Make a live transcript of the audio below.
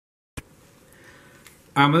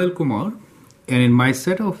I'm Anil Kumar, and in my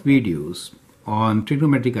set of videos on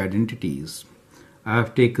trigonometric identities, I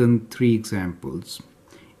have taken 3 examples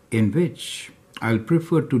in which I'll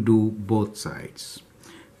prefer to do both sides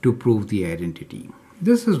to prove the identity.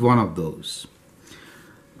 This is one of those.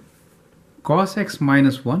 Cos x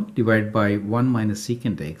minus 1 divided by 1 minus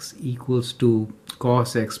secant x equals to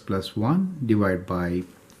cos x plus 1 divided by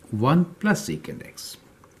 1 plus secant x.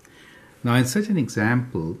 Now in such an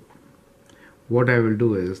example, what I will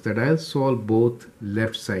do is that I'll solve both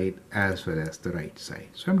left side as well as the right side.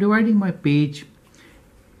 So I'm dividing my page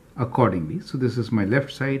accordingly. So this is my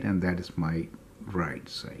left side and that is my right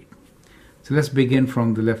side. So let's begin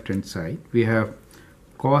from the left hand side. We have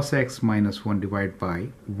cos x minus 1 divided by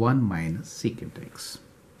 1 minus secant x.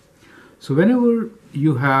 So whenever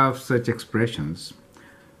you have such expressions,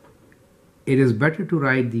 it is better to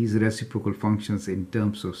write these reciprocal functions in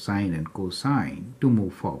terms of sine and cosine to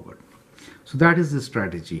move forward. So that is the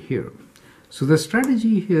strategy here. So the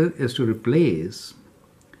strategy here is to replace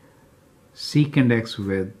secant x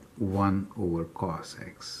with 1 over cos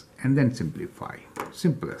x and then simplify.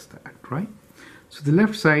 Simple as that, right? So the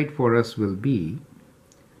left side for us will be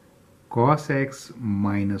cos x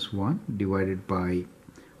minus 1 divided by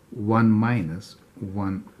 1 minus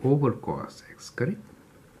 1 over cos x, correct?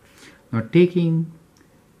 Now taking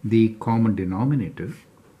the common denominator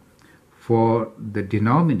for the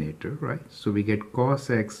denominator, right? So we get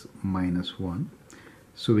cos x minus 1.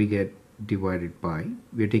 So we get divided by,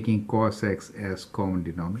 we're taking cos x as common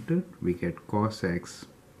denominator, we get cos x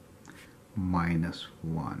minus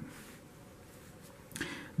 1.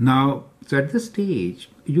 Now, so at this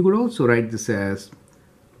stage, you could also write this as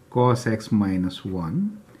cos x minus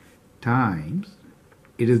 1 times,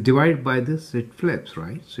 it is divided by this, it flips,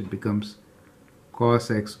 right? So it becomes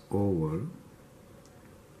cos x over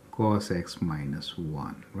cos x minus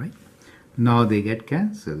 1, right? Now they get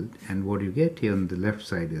cancelled and what you get here on the left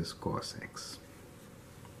side is cos x.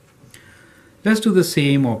 Let's do the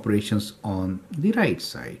same operations on the right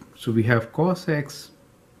side. So we have cos x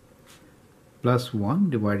plus 1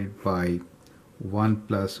 divided by 1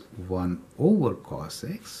 plus 1 over cos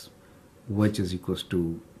x, which is equals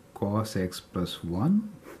to cos x plus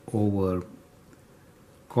 1 over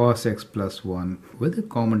cos x plus 1 with a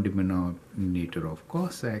common denominator of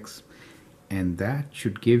cos x, and that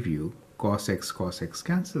should give you cos x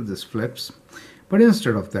cancel, this flips, but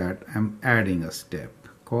instead of that I'm adding a step.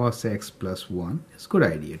 Cos x plus 1, it's a good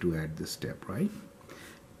idea to add this step, right?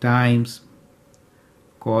 Times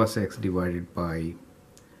cos x divided by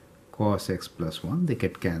cos x plus 1, they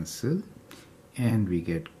get cancelled and we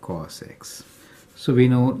get cos x. So we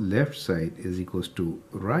know left side is equals to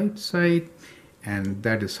right side, and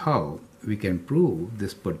that is how we can prove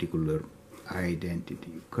this particular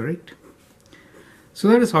identity, correct? So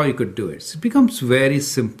that is how you could do it. It becomes very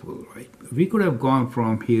simple, right? We could have gone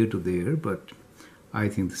from here to there, but I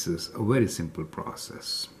think this is a very simple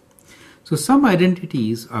process. So some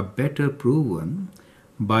identities are better proven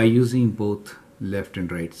by using both left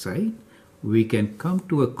and right side. We can come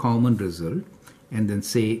to a common result and then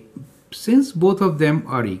say, since both of them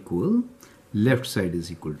are equal, left side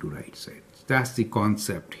is equal to right side. That's the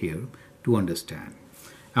concept here to understand.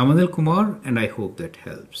 I'm Anil Kumar and I hope that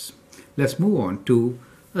helps. Let's move on to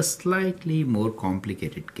a slightly more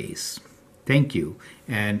complicated case. Thank you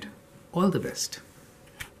and all the best.